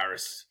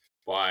embarrassed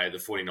by the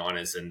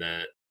 49ers and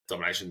the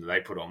domination that they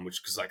put on,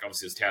 which, because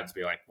obviously it was touted to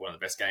be one of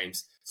the best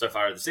games so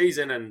far of the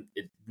season, and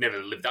it never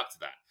lived up to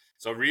that.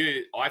 So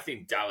I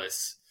think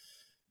Dallas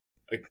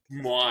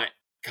might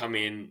come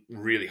in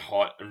really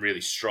hot and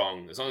really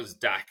strong. As long as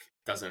Dak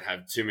doesn't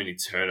have too many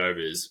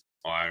turnovers,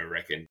 I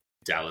reckon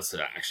Dallas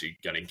are actually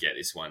going to get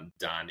this one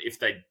done. If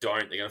they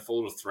don't, they're going to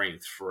fall to 3-3,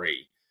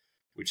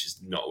 which is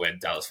not where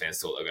Dallas fans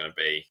thought they were going to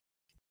be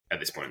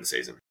at this point in the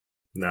season.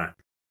 No.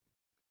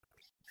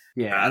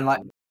 Yeah,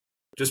 and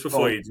just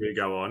before you do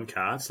go on,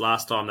 Carts,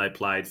 last time they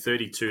played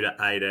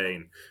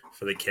 32-18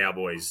 for the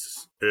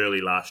Cowboys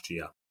early last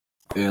year.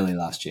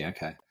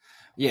 Okay.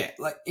 Yeah,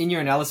 in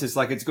your analysis,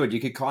 it's good.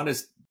 You could kind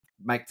of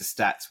make the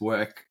stats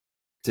work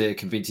to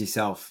convince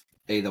yourself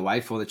either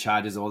way for the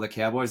Chargers or the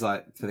Cowboys.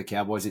 Like for the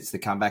Cowboys, it's the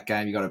comeback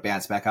game. You got to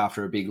bounce back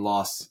after a big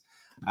loss.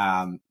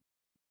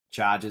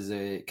 Chargers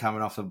are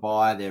coming off a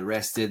bye. They're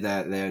rested.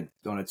 They're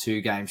on a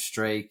 2-game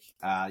streak.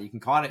 You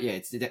can kind of,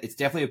 it's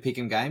definitely a pick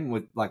 'em game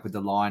with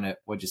the line at,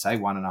 what'd you say,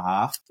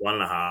 1.5?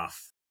 1.5.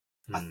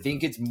 I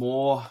think it's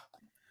more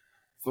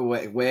for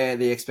where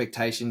the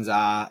expectations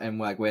are and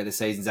like where the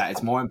season's at.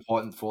 It's more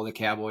important for the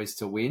Cowboys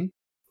to win.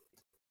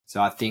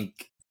 So I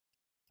think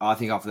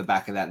off the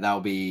back of that, they'll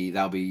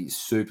be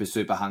super,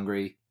 super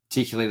hungry,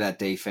 particularly that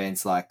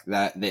defense. Like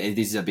that,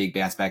 this is a big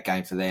bounce back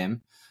game for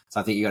them. So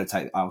I think you got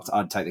to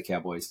I'd take the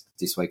Cowboys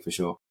this week for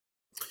sure.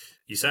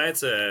 You say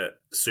it's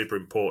super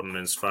important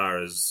as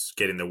far as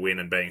getting the win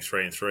and being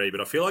 3-3, but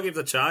I feel like if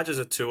the Chargers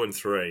are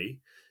 2-3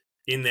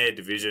 in their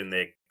division,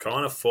 they're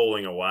kind of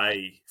falling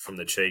away from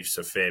the Chiefs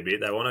a fair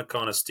bit. They want to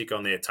kind of stick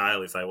on their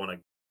tail if they want to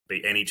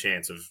be any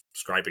chance of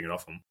scraping it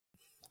off them.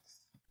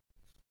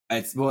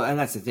 And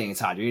that's the thing. It's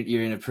hard.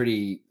 You're in a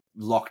pretty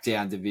locked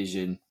down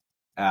division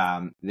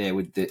there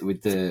with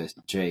the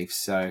Chiefs.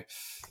 So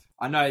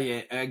I know,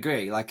 I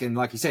agree. Like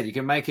you said, you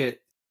can make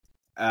it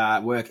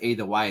work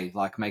either way.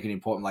 Like make it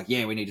important. Like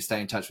we need to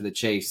stay in touch with the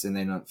Chiefs, and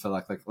then for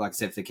like I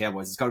said, for the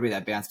Cowboys, it's got to be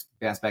that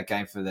bounce back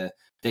game for the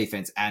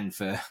defense and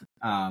for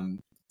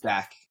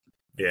Dak.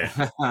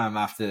 Yeah.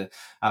 After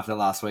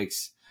last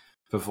week's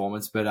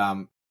performance, but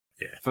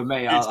for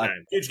me,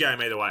 huge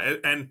game either way,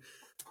 and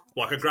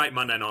like a great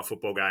Monday Night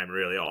Football game.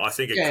 Really, I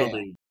think it could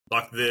be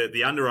like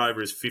the under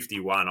over is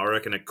 51. I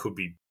reckon it could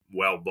be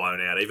well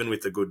blown out, even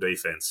with the good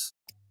defense.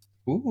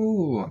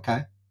 Ooh,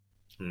 okay.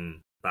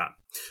 But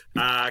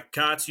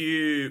Karts,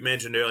 you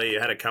mentioned earlier you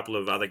had a couple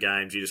of other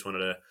games you just wanted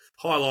to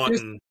highlight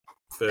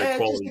for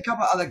quality. Just a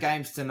couple of other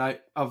games to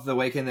note of the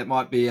weekend that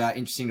might be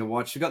interesting to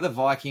watch. We've got the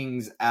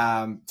Vikings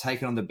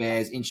taking on the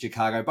Bears in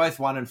Chicago, both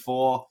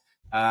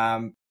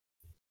 1-4.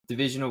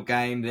 Divisional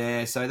game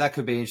there, so that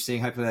could be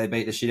interesting. Hopefully they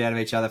beat the shit out of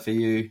each other for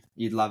you.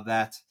 You'd love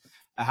that.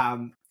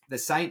 The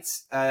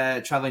Saints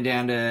traveling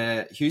down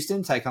to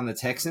Houston, take on the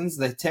Texans.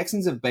 The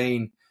Texans have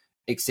been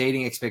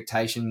exceeding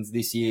expectations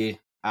this year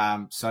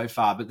so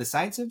far, but the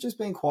Saints have just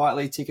been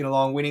quietly ticking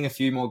along, winning a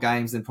few more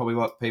games than probably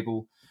what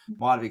people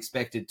might have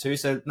expected to.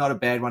 So not a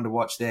bad one to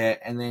watch there.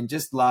 And then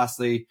just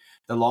lastly,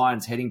 the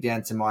Lions heading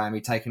down to Miami,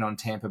 taking on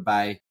Tampa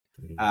Bay.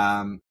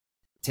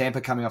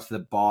 Tampa coming off the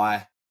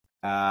bye,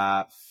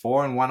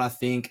 4-1, I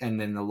think, and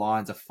then the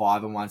Lions are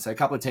 5-1. So a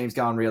couple of teams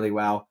going really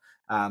well.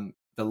 The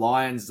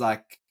Lions,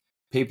 like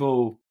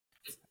people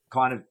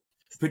kind of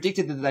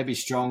predicted that they'd be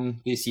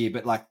strong this year,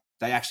 but like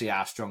they actually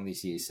are strong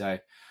this year. So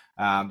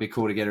be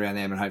cool to get around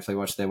them and hopefully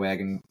watch their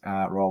wagon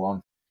roll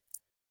on.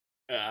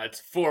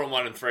 It's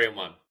 4-1 and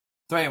 3-1.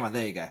 3-1,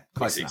 there you go.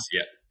 Close enough.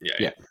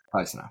 Yeah,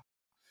 close enough.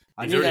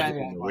 I He's knew already that.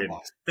 given the win.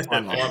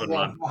 One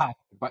loss. 5-1.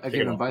 I'll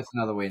give them both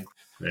another win.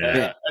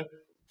 Yeah.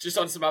 Just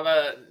on some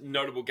other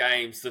notable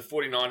games, the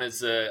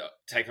 49ers are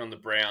taking on the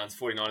Browns.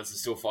 49ers are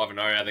still 5-0.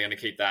 Are they going to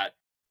keep that?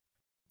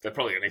 They're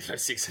probably going to go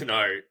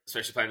 6-0,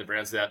 especially playing the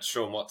Browns without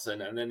Sean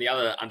Watson. And then the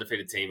other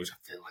undefeated team, which I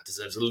feel like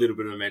deserves a little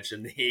bit of a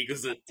mention, the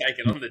Eagles are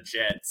taking on the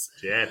Jets.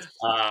 Jets.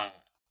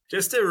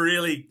 Just to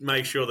really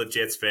make sure the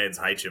Jets fans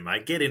hate you,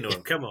 mate. Get into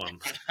them. Come on.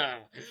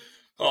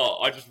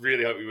 I just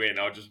really hope we win.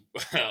 I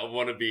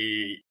want to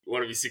be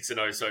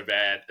 6-0 so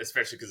bad,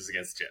 especially because it's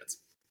against the Jets.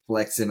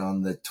 Flexing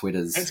on the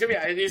Twitters. And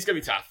it is going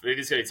to be tough. It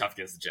is going to be tough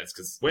against the Jets.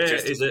 Because where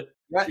is it?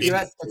 You're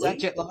at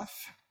Jet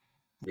Life?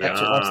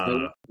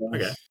 Yeah.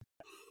 Okay.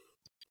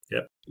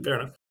 Yep. Fair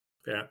enough.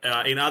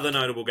 In other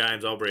notable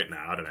games, I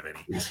don't have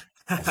any. Nice.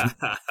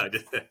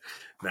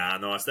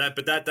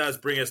 But that does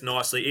bring us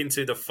nicely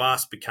into the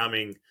fast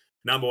becoming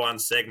number one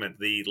segment,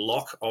 the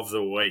lock of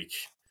the week.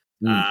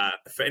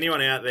 For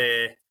anyone out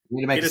there,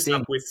 hit us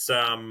up with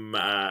some.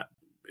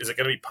 Is it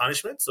going to be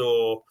punishments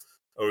or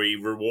are we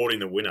rewarding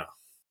the winner?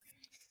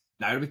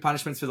 No, it'll be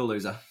punishments for the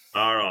loser.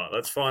 All right,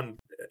 let's find.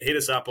 Hit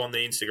us up on the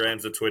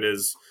Instagrams, the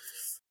Twitters,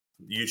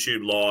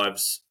 YouTube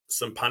lives.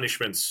 Some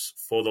punishments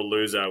for the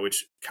loser,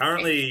 which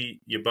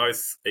currently you're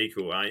both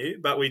equal, aren't you?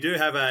 But we do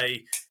have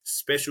a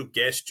special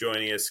guest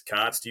joining us,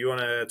 Karts. Do you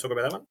want to talk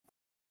about that one?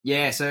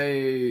 Yeah,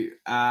 so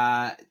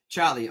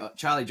Charlie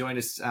joined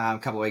us a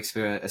couple of weeks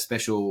for a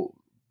special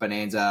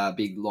Bonanza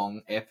big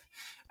long ep.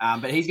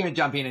 But he's going to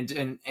jump in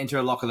and enter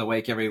a lock of the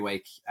week every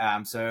week.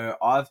 So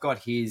I've got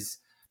his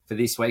for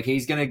this week.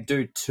 He's going to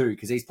do two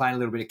because he's playing a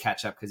little bit of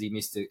catch up because he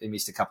missed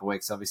a couple of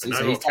weeks, obviously. No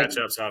so more catch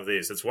ups after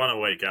this. It's one a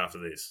week after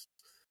this.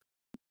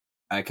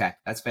 Okay,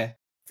 that's fair.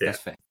 Yeah. That's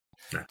fair.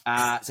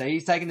 No. So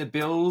he's taking the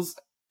Bills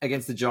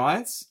against the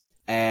Giants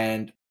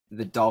and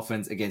the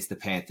Dolphins against the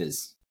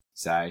Panthers.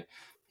 So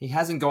he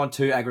hasn't gone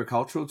too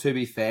agricultural, to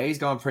be fair. He's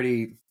gone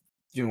pretty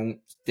down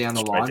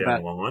the line.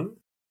 Down the line.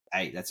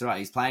 Hey, that's all right.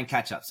 He's playing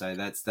catch-up, so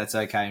that's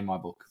okay in my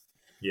book.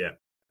 Yeah.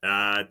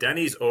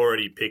 Danny's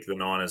already picked the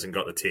Niners and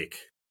got the tick.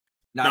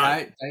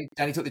 No,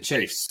 Danny took the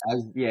Chiefs.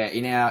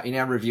 In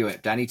our review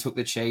it, Danny took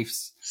the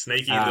Chiefs.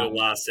 Sneaky little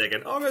last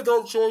second. I'm going to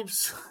go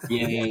Chiefs.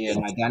 Yeah.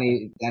 No,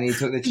 Danny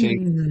took the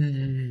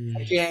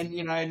Chiefs.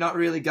 Again, not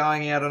really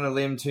going out on a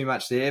limb too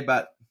much there,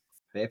 but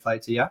fair play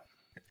to you.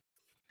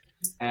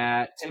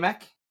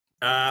 T-Mac?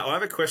 I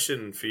have a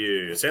question for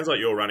you. It sounds like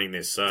you're running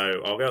this,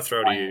 so I'll go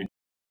throw it to you.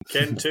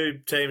 Can two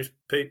teams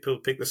people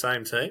pick the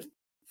same team?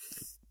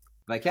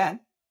 They can.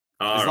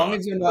 As long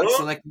as you're not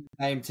selecting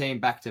the same team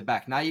back to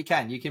back. No, you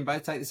can. You can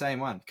both take the same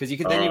one because you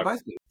can. Then you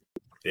both do.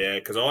 Yeah,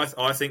 because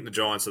I think the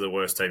Giants are the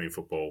worst team in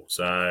football.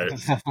 So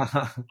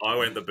I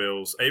went the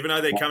Bills, even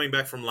though they're coming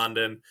back from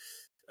London,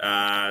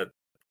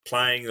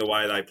 playing the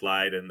way they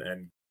played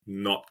and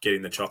not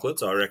getting the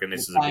chocolates. I reckon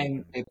this is they're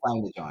playing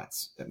the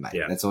Giants, mate.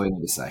 Yeah. That's all you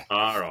need to say.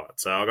 All right,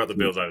 so I got the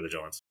Bills over the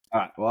Giants. All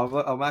right,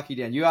 well, I'll mark you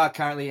down. You are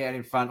currently out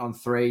in front on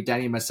 3.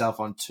 Danny and myself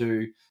on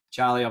 2.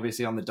 Charlie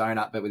obviously on the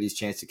donut, but with his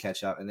chance to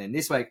catch up. And then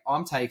this week,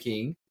 I'm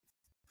taking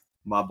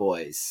my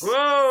boys.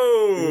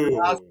 Whoa!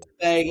 Las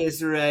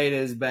Vegas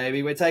Raiders,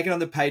 baby. We're taking on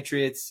the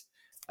Patriots.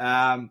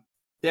 They're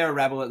a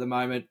rabble at the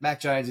moment. Mac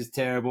Jones is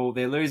terrible.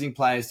 They're losing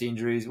players to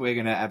injuries. We're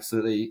going to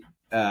absolutely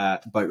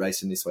boat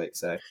racing this week.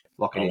 So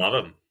lock it in. I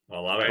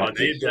love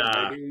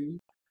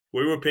it.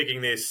 We were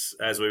picking this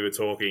as we were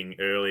talking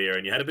earlier,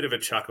 and you had a bit of a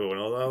chuckle, and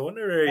I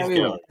wonder where he's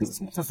going.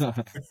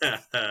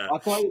 I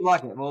thought you'd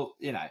like it. Well,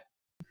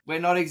 we're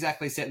not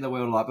exactly setting the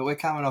world alight, but we're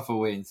coming off a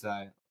win. So,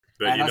 and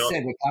I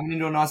said we're coming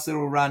into a nice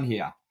little run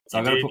here. So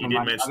I've got to put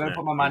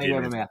my money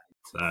where my mouth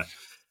is. So,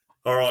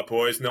 all right,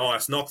 boys,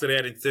 nice. Knocked it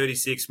out in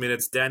 36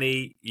 minutes.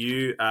 Danny,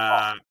 you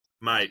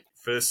mate,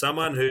 for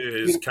someone who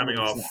is coming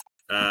off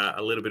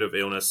a little bit of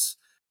illness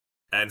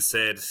and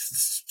said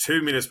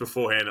 2 minutes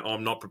beforehand,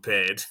 I'm not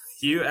prepared,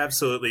 you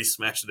absolutely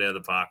smashed it out of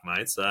the park,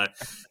 mate. So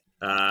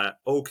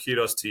all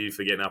kudos to you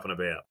for getting up and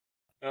about.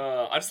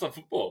 I just love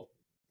football,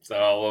 so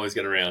I'll always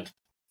get around.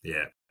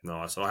 Yeah,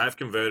 nice. I have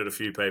converted a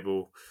few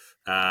people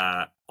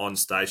on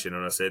station,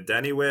 and I said,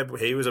 Danny Webb,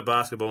 he was a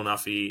basketball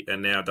nuffy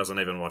and now doesn't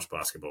even watch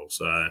basketball.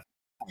 So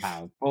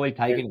fully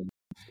taken him.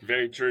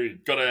 Very true.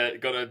 Got a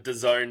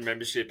DAZN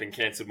membership and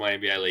cancelled my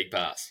NBA League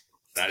Pass.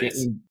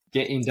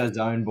 Get in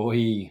DAZN,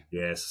 boy.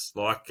 Yes,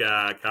 like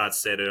Cart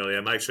said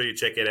earlier, make sure you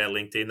check out our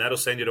LinkedIn. That'll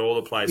send you to all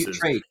the places.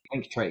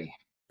 Linktree.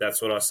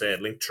 That's what I said,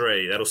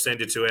 Linktree. That'll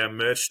send you to our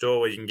merch store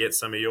where you can get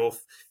some of your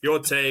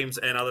teams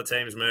and other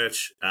teams'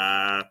 merch.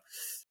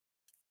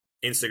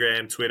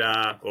 Instagram,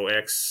 Twitter, or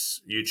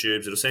X,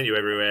 YouTubes. It'll send you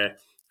everywhere.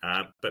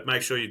 But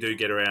make sure you do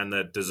get around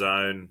the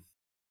DAZN.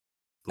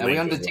 Are we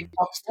on the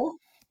TikTok still?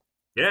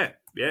 Yeah.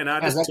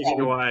 No, just ticking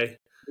away.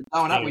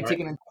 Going up, we're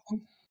ticking and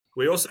talking.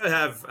 We also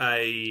have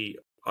I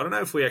don't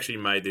know if we actually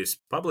made this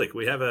public.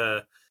 We have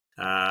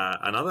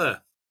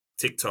another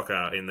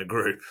TikToker in the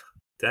group.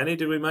 Danny,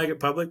 did we make it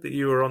public that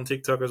you were on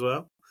TikTok as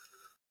well?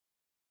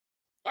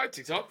 I had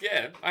TikTok,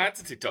 yeah. I had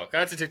to TikTok.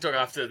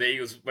 After the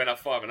Eagles went up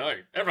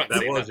 5-0. Everyone's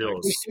seen that.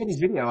 Yours. We shared his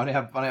video on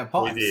our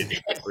pods.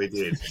 We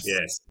did,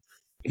 yes.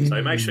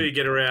 So make sure you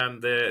get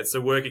around there. It's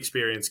a work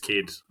experience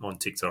kid on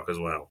TikTok as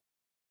well.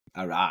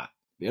 All right.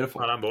 Beautiful.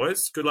 Well done,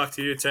 boys. Good luck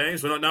to your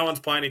teams. No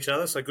one's playing each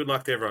other, so good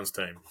luck to everyone's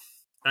team.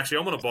 Actually,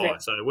 I'm on a bye,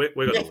 so we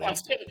got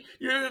the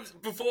win.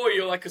 Before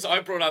you were like, because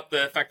I brought up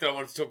the fact that I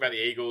wanted to talk about the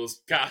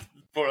Eagles,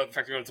 brought up the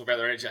fact that we want to talk about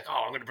their energy, like,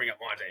 I'm going to bring up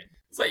my team.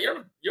 It's like, you're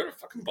on a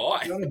fucking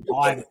bye. You're on a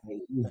bye.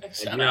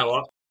 You know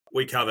what?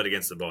 We covered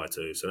against the bye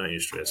too, so don't you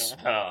stress.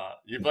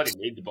 You bloody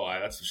need the bye,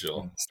 that's for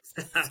sure.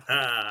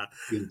 Fuck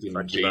you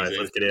both.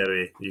 Let's get out of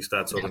here. You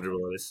start talking to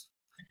all this.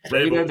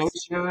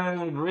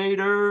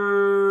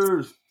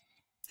 Raiders.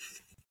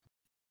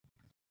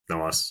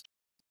 Nice.